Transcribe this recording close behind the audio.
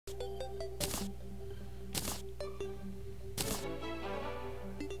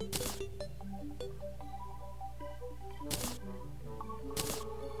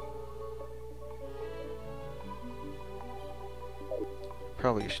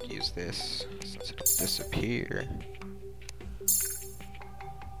probably should use this since it'll disappear.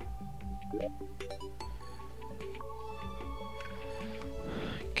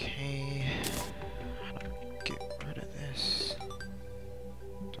 Okay, how do I get rid of this?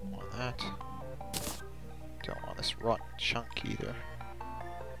 Don't want that. Don't want this rotten chunk either.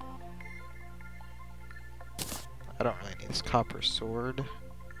 I don't really need this copper sword.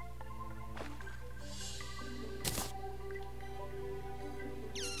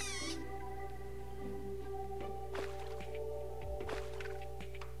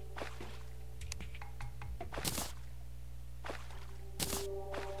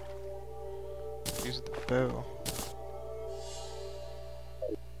 Use the bow.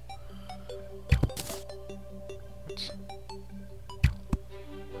 Let's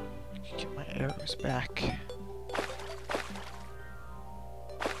get my arrows back.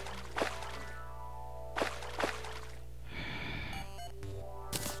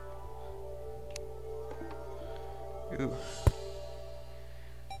 Ooh.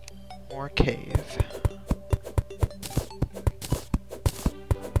 More cave.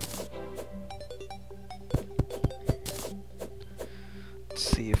 Let's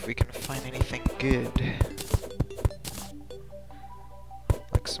see if we can find anything good.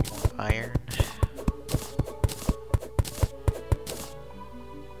 Like some more iron.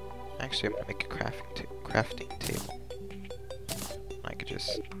 Actually, I'm gonna make a crafting table. I could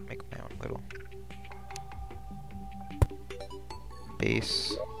just make my own little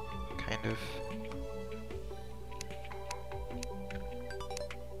base, kind of.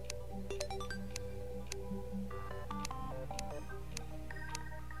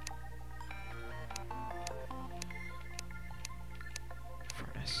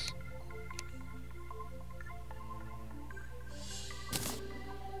 Furnace.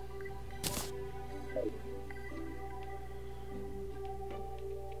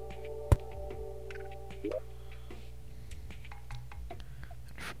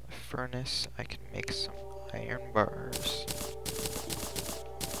 Furnace, I can make some iron bars.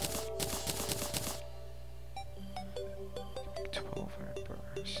 Make 12 iron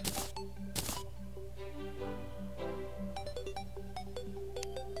bars.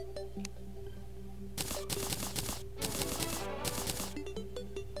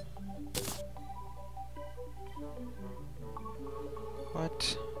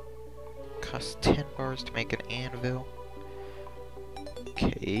 What? Costs 10 bars to make an anvil.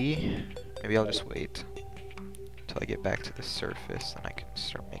 Okay, maybe I'll just wait until I get back to the surface and I can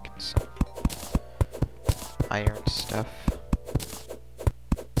start making some iron stuff.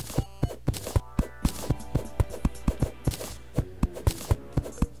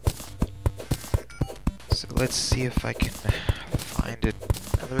 So let's see if I can find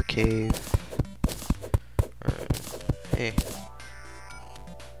another cave. Or, hey,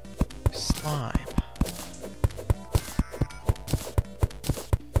 slime.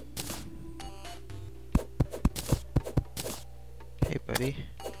 Hey, buddy.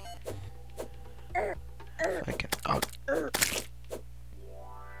 If I can. Oh.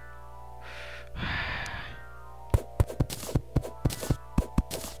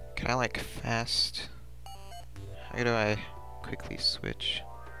 Can I like fast? How do I quickly switch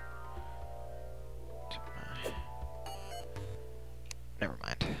to my. Never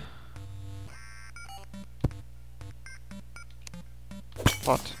mind.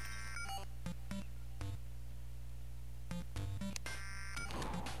 What?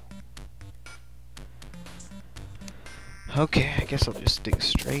 Okay, I guess I'll just dig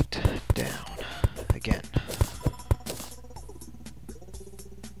straight down again.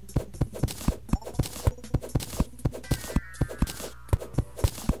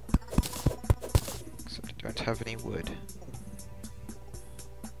 Except I don't have any wood.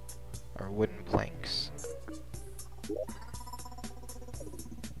 Or wooden planks.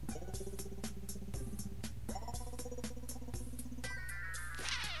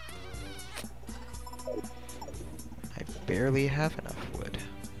 Barely have enough wood.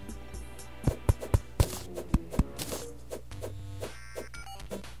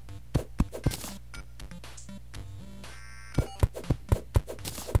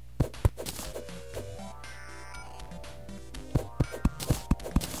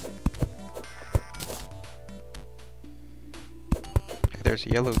 There's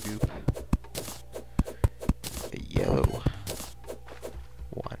yellow goop. A yellow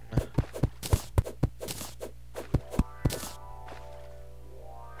one.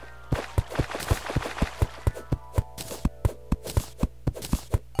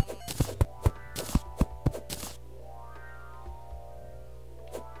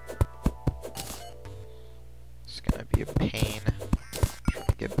 It's gonna be a pain trying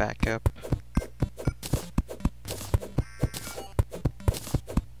get back up.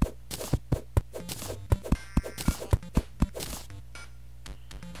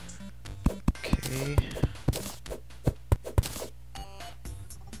 Okay.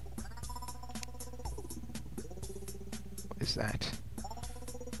 What is that?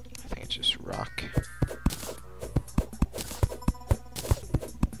 I think it's just rock.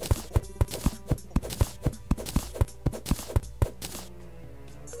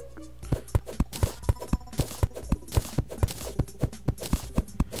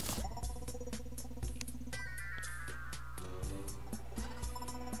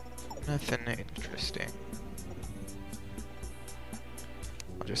 Nothing interesting.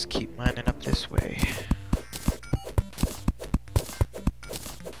 I'll just keep mining up this way.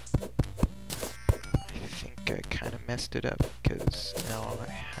 I think I kind of messed it up because now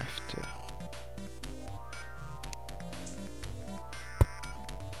I have to.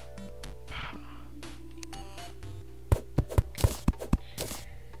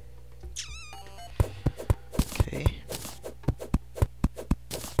 Okay.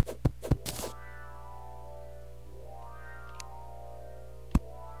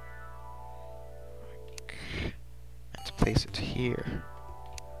 Let's place it here.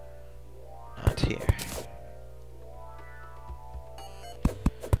 Not here.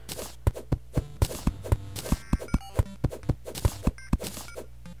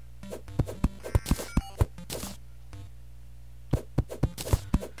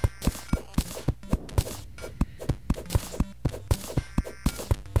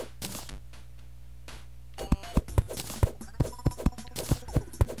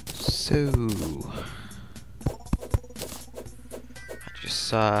 So, I just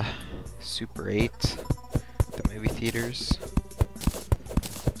saw Super 8 at the movie theaters.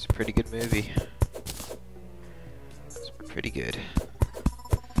 It's a pretty good movie. It's pretty good.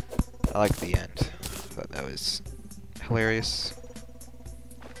 I like the end. I thought that was hilarious.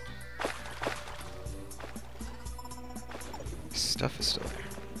 Stuff is still there.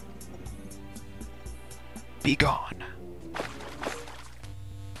 Be gone!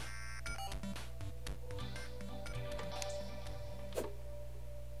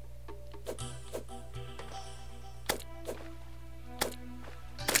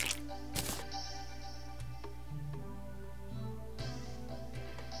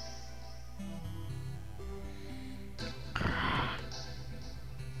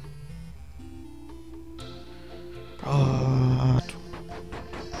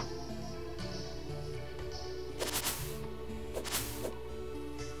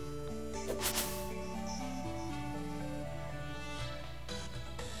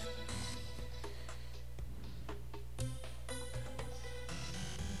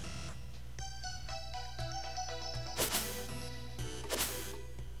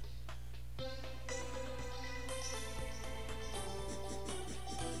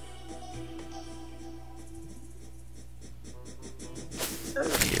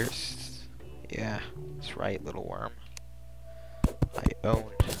 Here's, yeah, that's right, little worm. I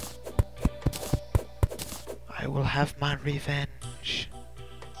own. I will have my revenge.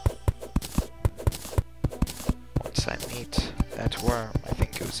 Once I meet that worm, I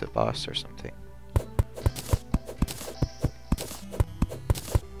think it was a boss or something.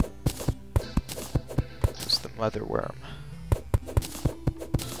 It's the mother worm.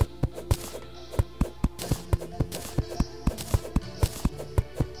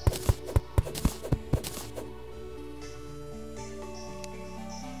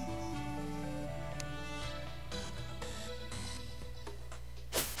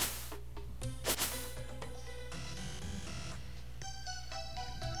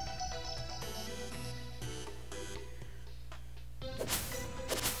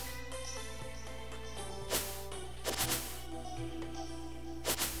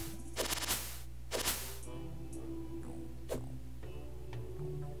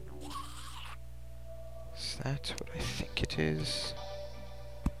 That's what I think it is. Is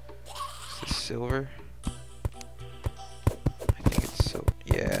this silver? I think it's silver.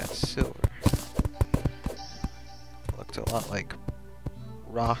 Yeah, it's silver. Looked a lot like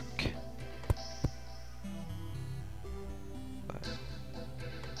rock. But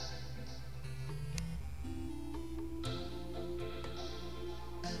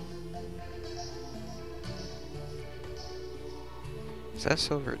is that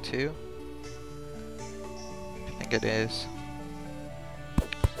silver too? I think it is.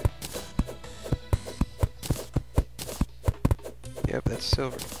 Yep, that's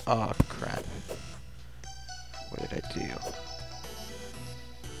silver. Oh crap. What did I do?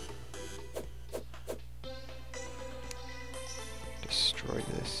 Destroy. destroy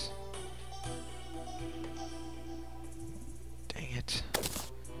this. Dang it.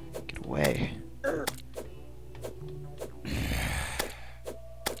 Get away.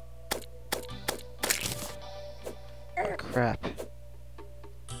 Crap.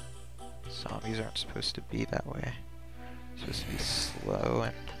 Zombies aren't supposed to be that way. They're supposed to be slow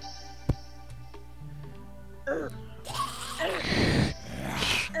and...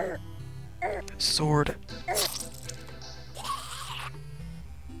 Sword!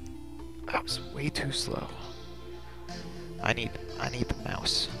 That was way too slow. I need the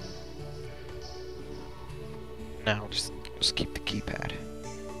mouse. Now just keep the keypad.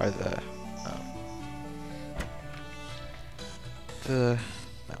 Or the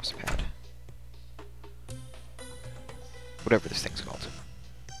mouse pad. Whatever this thing's called.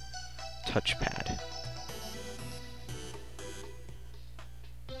 Touchpad.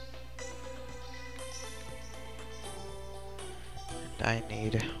 And I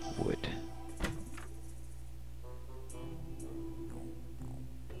need wood.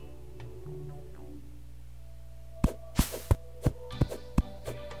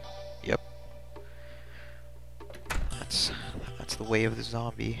 Yep. That's the way of the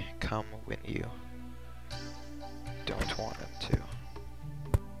zombie. Come when you don't want him to.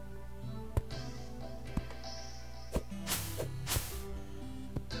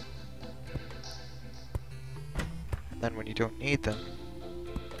 And then when you don't need them,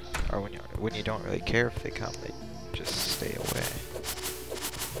 or when you don't really care if they come, they just stay away.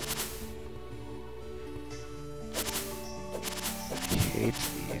 I hate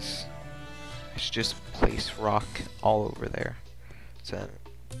these. I should just place rock all over there. So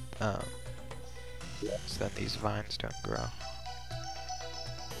then these vines don't grow.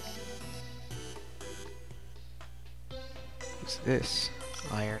 What's this?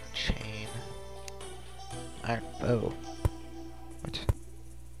 Iron chain. Iron bow. What?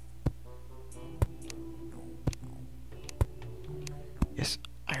 Yes,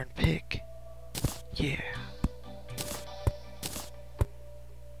 iron pick. Yeah.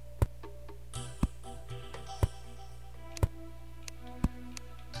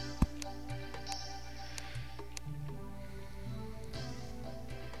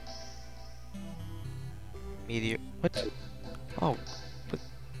 Meteor. What? Oh,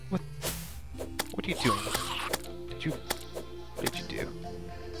 what are you doing? What did you do?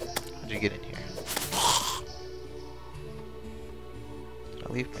 How'd you get in here? Did I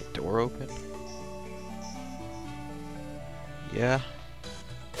leave my door open? Yeah,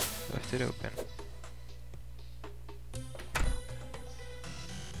 left it open. I'm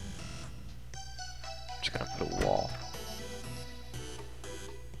just gonna put a wall.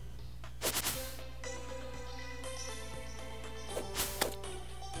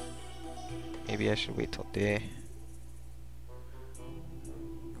 Maybe I should wait till day.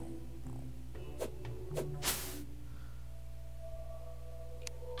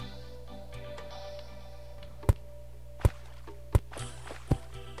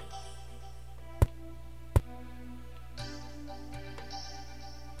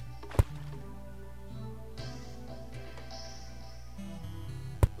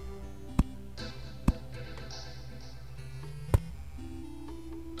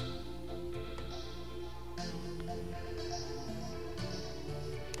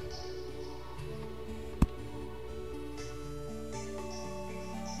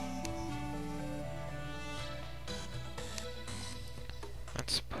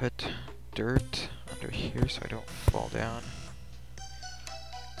 Let's put dirt under here so I don't fall down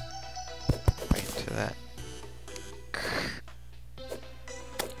right into that.